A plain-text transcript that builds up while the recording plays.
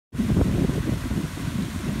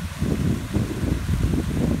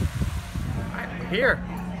here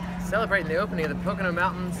celebrating the opening of the Pocono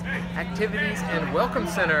Mountains Activities and Welcome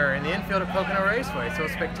Center in the infield of Pocono Raceway. So a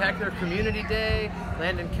spectacular community day.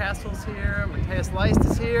 Landon Castle's here, Mateus Leist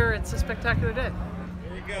is here. It's a spectacular day.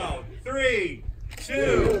 Here we go. 3,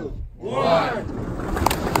 2, 1.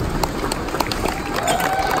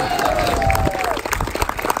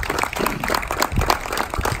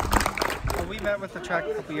 We met with the track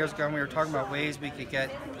a couple years ago and we were talking about ways we could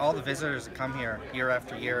get all the visitors to come here year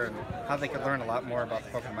after year and how they could learn a lot more about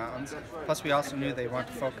the Pocono Mountains. Plus we also knew they wanted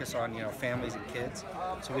to focus on families and kids.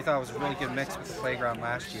 So we thought it was a really good mix with the playground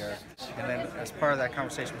last year. And then as part of that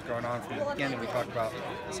conversation was going on from the beginning, we talked about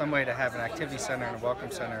some way to have an activity center and a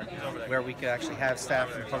welcome center where we could actually have staff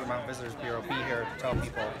from the Pocono Mountain Visitors Bureau be here to tell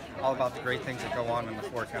people all about the great things that go on in the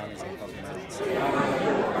 4 counties of the Pocono Mountains.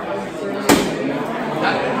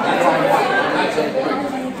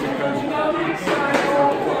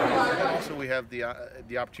 Also, we have the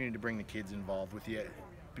opportunity to bring the kids involved with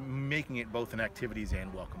making it both an activities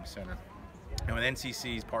and welcome center. And with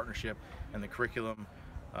NCC's partnership and the curriculum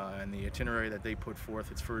and the itinerary that they put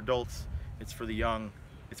forth, it's for adults, it's for the young,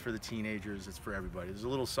 it's for the teenagers, it's for everybody. There's a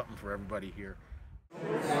little something for everybody here.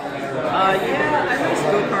 Yeah, I race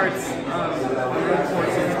go-karts on road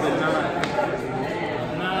courses, but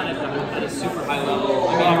not at a super high level.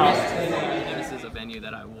 I mean, I race and this is a venue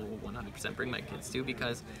that I will 100% bring my kids to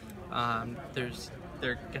because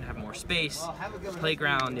they're going to have more space,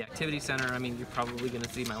 playground, the activity center. I mean, you're probably going to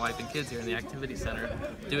see my wife and kids here in the activity center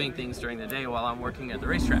doing things during the day while I'm working at the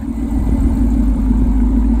racetrack.